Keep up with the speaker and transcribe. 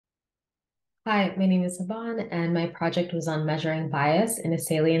Hi, my name is Habon, and my project was on measuring bias in a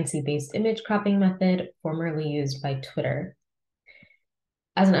saliency-based image cropping method formerly used by Twitter.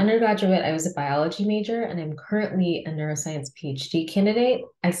 As an undergraduate, I was a biology major, and I'm currently a neuroscience PhD candidate.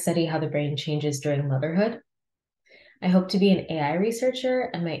 I study how the brain changes during motherhood. I hope to be an AI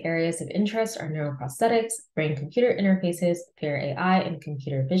researcher, and my areas of interest are neuroprosthetics, brain-computer interfaces, fair AI, and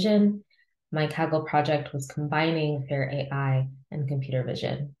computer vision. My Kaggle project was combining fair AI and computer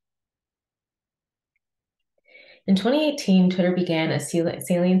vision. In 2018, Twitter began a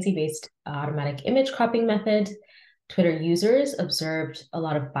saliency-based automatic image cropping method. Twitter users observed a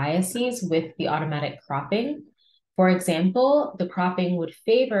lot of biases with the automatic cropping. For example, the cropping would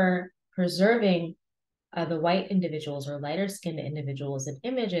favor preserving the white individuals or lighter skinned individuals in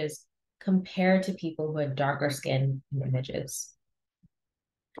images compared to people who had darker skin in images.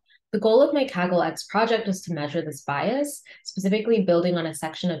 The goal of my KaggleX project was to measure this bias, specifically building on a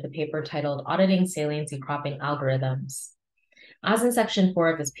section of the paper titled Auditing Saliency Cropping Algorithms. As in section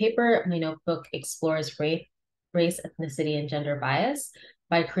 4 of this paper, my notebook explores race, ethnicity, and gender bias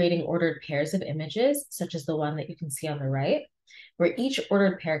by creating ordered pairs of images, such as the one that you can see on the right, where each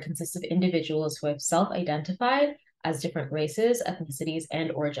ordered pair consists of individuals who have self-identified as different races, ethnicities,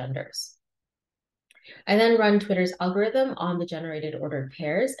 and/or genders. I then run Twitter's algorithm on the generated ordered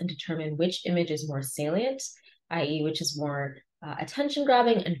pairs and determine which image is more salient, i.e. which is more attention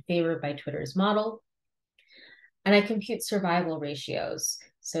grabbing and favored by Twitter's model. And I compute survival ratios.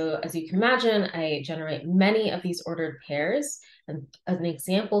 So as you can imagine, I generate many of these ordered pairs. And an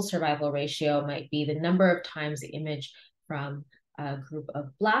example survival ratio might be the number of times the image from a group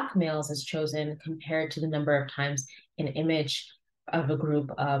of Black males is chosen compared to the number of times an image of a group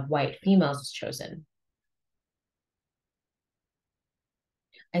of white females is chosen.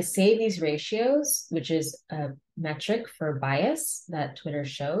 I save these ratios, which is a metric for bias that Twitter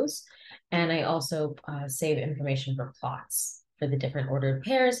shows. And I also save information for plots for the different ordered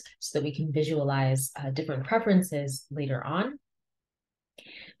pairs so that we can visualize different preferences later on.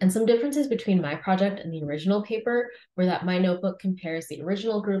 And some differences between my project and the original paper were that my notebook compares the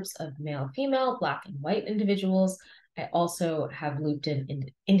original groups of male, female, Black, and white individuals. I also have looped in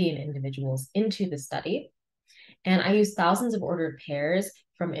Indian individuals into the study. And I use thousands of ordered pairs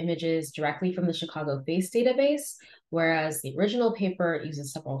from images directly from the Chicago face database, whereas the original paper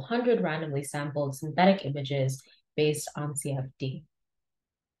uses several hundred randomly sampled synthetic images based on CFD.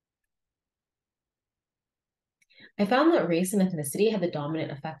 I found that race and ethnicity had the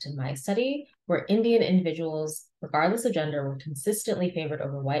dominant effect in my study, where Indian individuals, regardless of gender, were consistently favored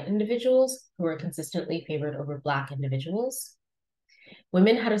over white individuals, who were consistently favored over Black individuals.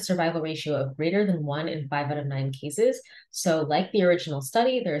 Women had a survival ratio of greater than 1 in 5 out of 9 cases. So like the original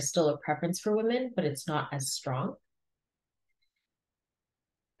study, there is still a preference for women, but it's not as strong.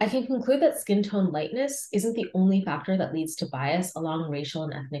 I can conclude that skin tone lightness isn't the only factor that leads to bias along racial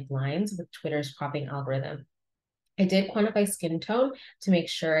and ethnic lines with Twitter's cropping algorithm. I did quantify skin tone to make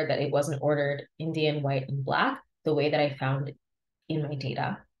sure that it wasn't ordered Indian, white, and Black the way that I found in my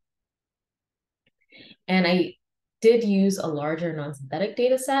data. And I did use a larger non-synthetic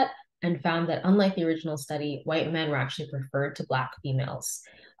data set and found that unlike the original study, white men were actually preferred to Black females,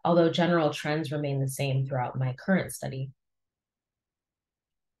 although general trends remain the same throughout my current study.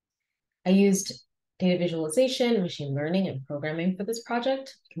 I used data visualization, machine learning, and programming for this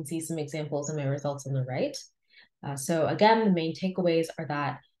project. You can see some examples in my results on the right. So again, the main takeaways are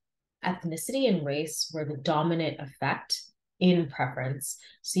that ethnicity and race were the dominant effect in preference.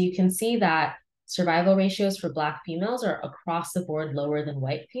 So you can see that survival ratios for Black females are across the board lower than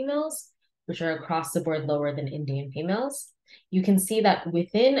white females, which are across the board lower than Indian females. You can see that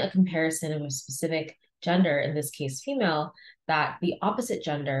within a comparison of a specific gender, in this case female, that the opposite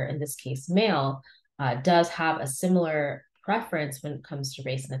gender, in this case male, does have a similar preference when it comes to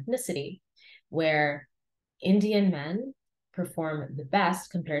race and ethnicity, where Indian men perform the best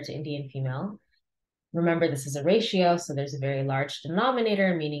compared to Indian female. Remember, this is a ratio, so there's a very large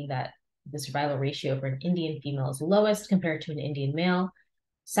denominator, meaning that the survival ratio for an Indian female is lowest compared to an Indian male.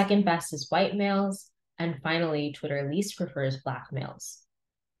 Second best is white males. And finally, Twitter least prefers Black males.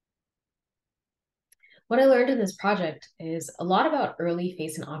 What I learned in this project is a lot about early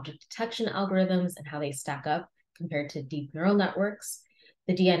face and object detection algorithms and how they stack up compared to deep neural networks,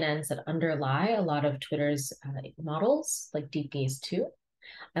 the DNNs that underlie a lot of Twitter's models, like Deep Gaze 2.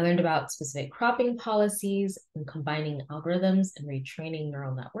 I learned about specific cropping policies and combining algorithms and retraining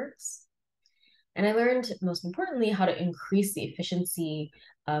neural networks. And I learned, most importantly, how to increase the efficiency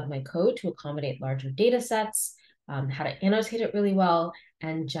of my code to accommodate larger data sets, how to annotate it really well,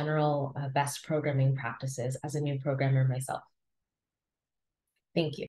 and general best programming practices as a new programmer myself. Thank you.